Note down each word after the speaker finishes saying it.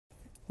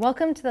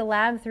Welcome to the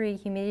Lab 3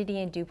 Humidity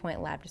and Dew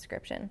Point Lab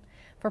Description.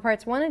 For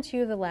parts 1 and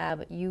 2 of the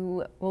lab,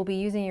 you will be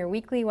using your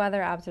weekly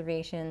weather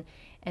observation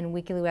and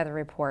weekly weather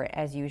report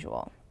as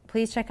usual.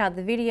 Please check out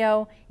the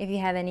video if you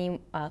have any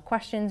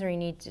questions or you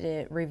need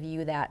to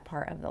review that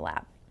part of the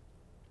lab.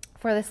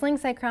 For the sling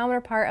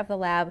psychrometer part of the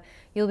lab,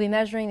 you'll be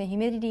measuring the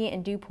humidity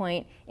and dew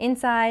point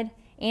inside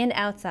and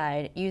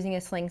outside using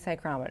a sling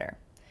psychrometer.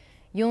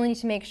 You'll need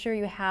to make sure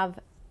you have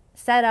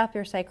set up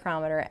your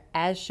psychrometer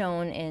as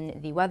shown in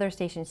the weather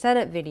station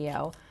setup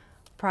video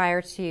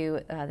prior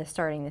to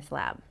starting this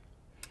lab.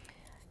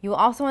 You will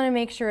also want to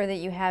make sure that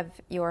you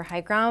have your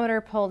hygrometer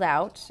pulled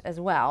out as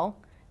well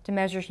to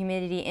measure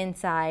humidity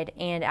inside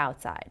and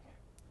outside.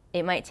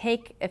 It might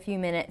take a few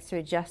minutes to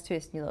adjust to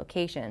its new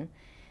location,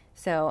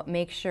 so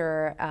make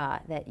sure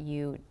that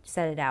you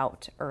set it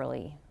out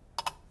early.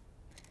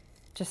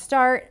 To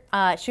start,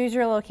 choose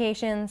your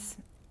locations.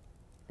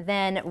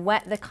 Then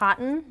wet the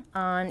cotton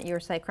on your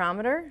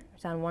psychrometer.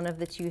 It's on one of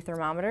the two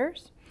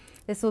thermometers.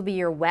 This will be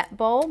your wet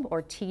bulb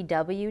or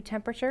TW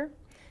temperature.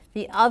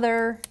 The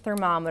other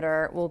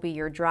thermometer will be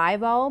your dry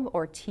bulb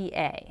or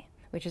TA,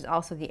 which is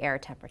also the air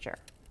temperature.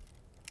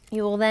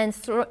 You will then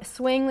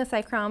swing the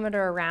psychrometer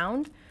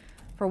around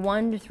for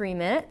 1 to 3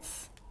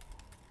 minutes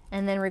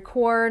and then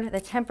record the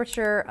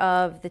temperature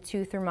of the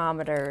two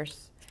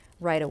thermometers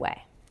right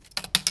away.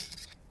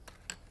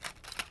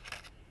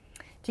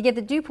 To get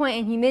the dew point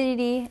and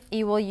humidity,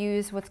 you will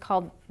use what's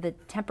called the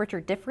temperature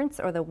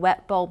difference or the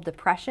wet bulb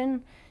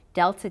depression,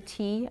 delta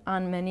T,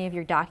 on many of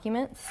your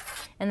documents,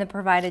 and the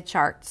provided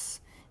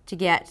charts to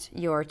get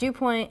your dew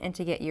point and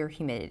to get your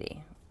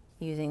humidity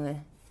using the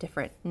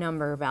different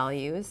number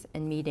values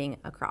and meeting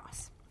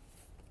across.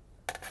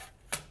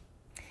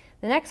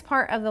 The next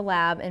part of the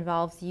lab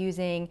involves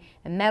using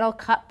a metal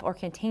cup or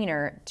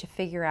container to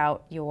figure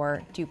out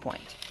your dew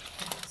point.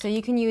 So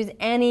you can use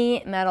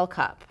any metal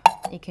cup.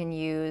 You can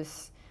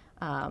use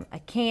a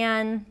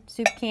can,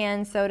 soup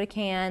can, soda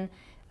can,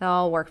 they'll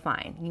all work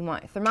fine. You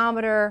want a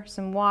thermometer,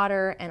 some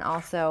water, and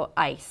also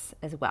ice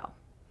as well.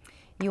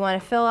 You want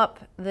to fill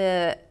up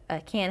the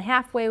can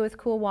halfway with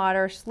cool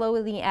water,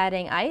 slowly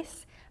adding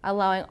ice,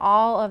 allowing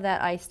all of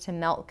that ice to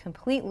melt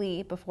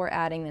completely before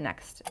adding the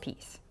next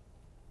piece.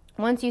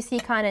 Once you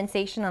see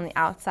condensation on the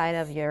outside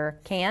of your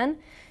can,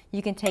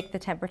 you can take the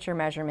temperature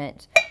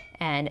measurement,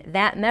 and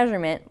that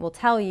measurement will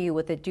tell you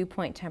what the dew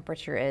point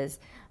temperature is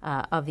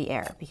of the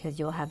air, because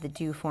you'll have the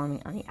dew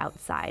forming on the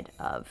outside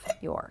of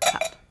your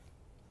cup.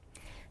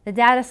 The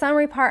data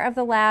summary part of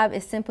the lab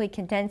is simply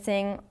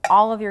condensing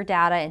all of your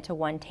data into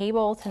one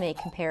table to make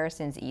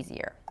comparisons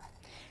easier.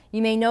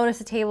 You may notice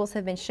the tables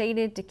have been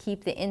shaded to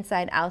keep the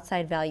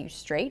inside-outside values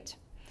straight,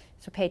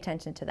 so pay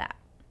attention to that.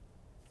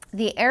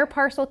 The air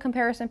parcel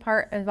comparison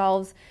part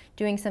involves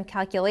doing some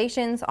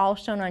calculations, all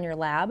shown on your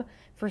lab,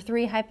 for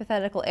 3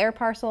 hypothetical air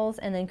parcels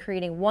and then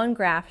creating one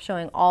graph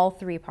showing all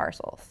 3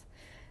 parcels.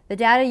 The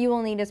data you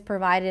will need is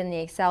provided in the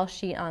Excel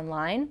sheet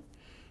online.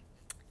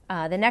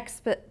 The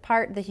next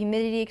part, the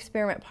humidity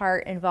experiment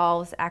part,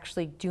 involves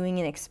actually doing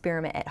an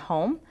experiment at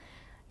home.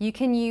 You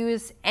can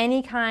use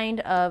any kind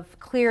of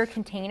clear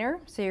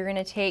container. So you're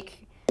going to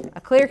take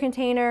a clear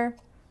container,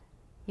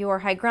 your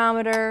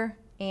hygrometer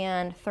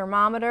and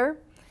thermometer,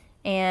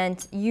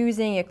 and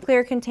using a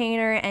clear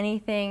container,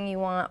 anything you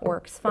want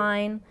works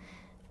fine.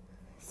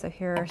 So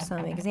here are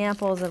some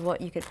examples of what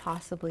you could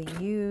possibly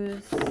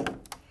use.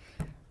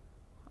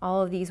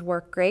 All of these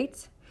work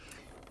great.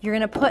 You're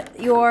going to put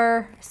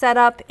your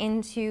setup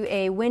into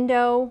a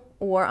window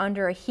or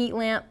under a heat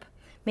lamp.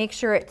 Make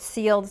sure it's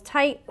sealed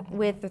tight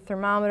with the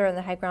thermometer and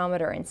the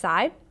hygrometer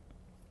inside.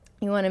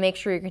 You want to make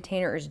sure your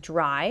container is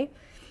dry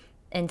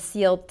and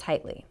sealed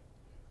tightly.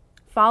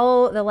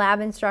 Follow the lab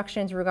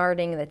instructions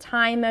regarding the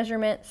time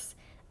measurements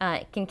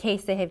in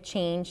case they have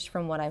changed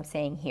from what I'm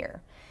saying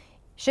here.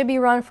 Should be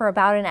run for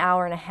about an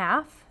hour and a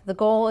half. The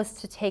goal is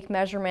to take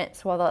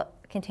measurements while the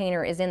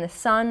container is in the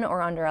sun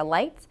or under a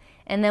light,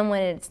 and then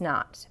when it's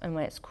not, and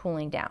when it's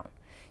cooling down.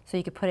 So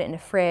you could put it in a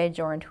fridge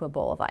or into a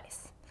bowl of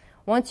ice.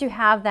 Once you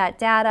have that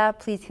data,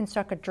 please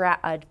construct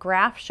a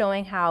graph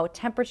showing how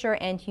temperature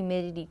and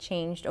humidity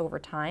changed over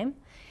time,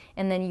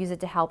 and then use it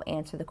to help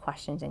answer the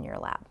questions in your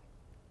lab.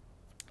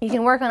 You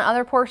can work on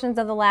other portions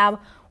of the lab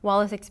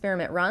while this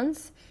experiment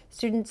runs.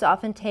 Students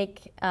often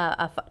take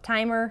a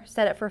timer,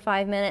 set it for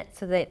 5 minutes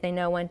so that they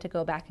know when to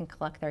go back and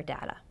collect their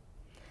data.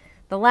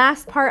 The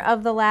last part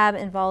of the lab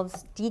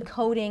involves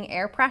decoding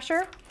air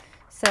pressure.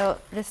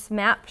 So this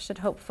map should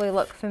hopefully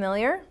look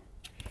familiar.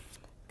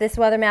 This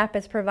weather map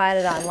is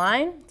provided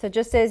online. So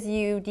just as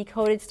you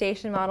decoded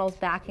station models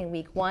back in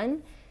week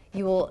 1,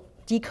 you will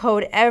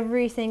decode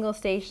every single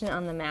station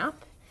on the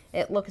map.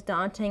 It looks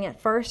daunting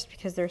at first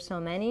because there's so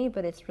many,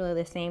 but it's really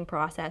the same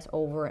process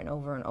over and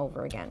over and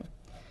over again.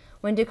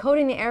 When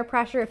decoding the air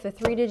pressure, if the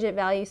 3-digit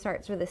value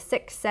starts with a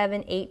 6,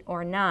 7, 8,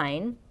 or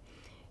 9,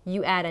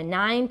 you add a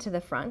 9 to the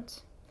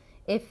front.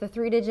 If the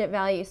 3-digit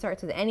value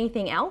starts with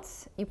anything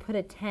else, you put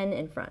a 10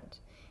 in front.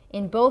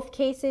 In both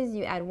cases,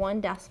 you add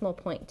 1 decimal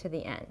point to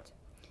the end.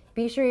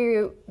 Be sure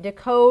you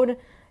decode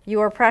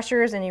your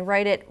pressures and you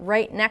write it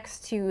right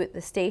next to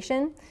the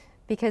station,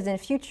 because in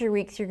future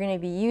weeks you're going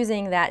to be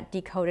using that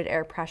decoded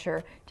air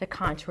pressure to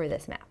contour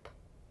this map.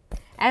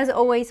 As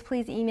always,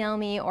 please email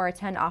me or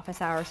attend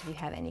office hours if you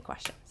have any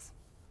questions.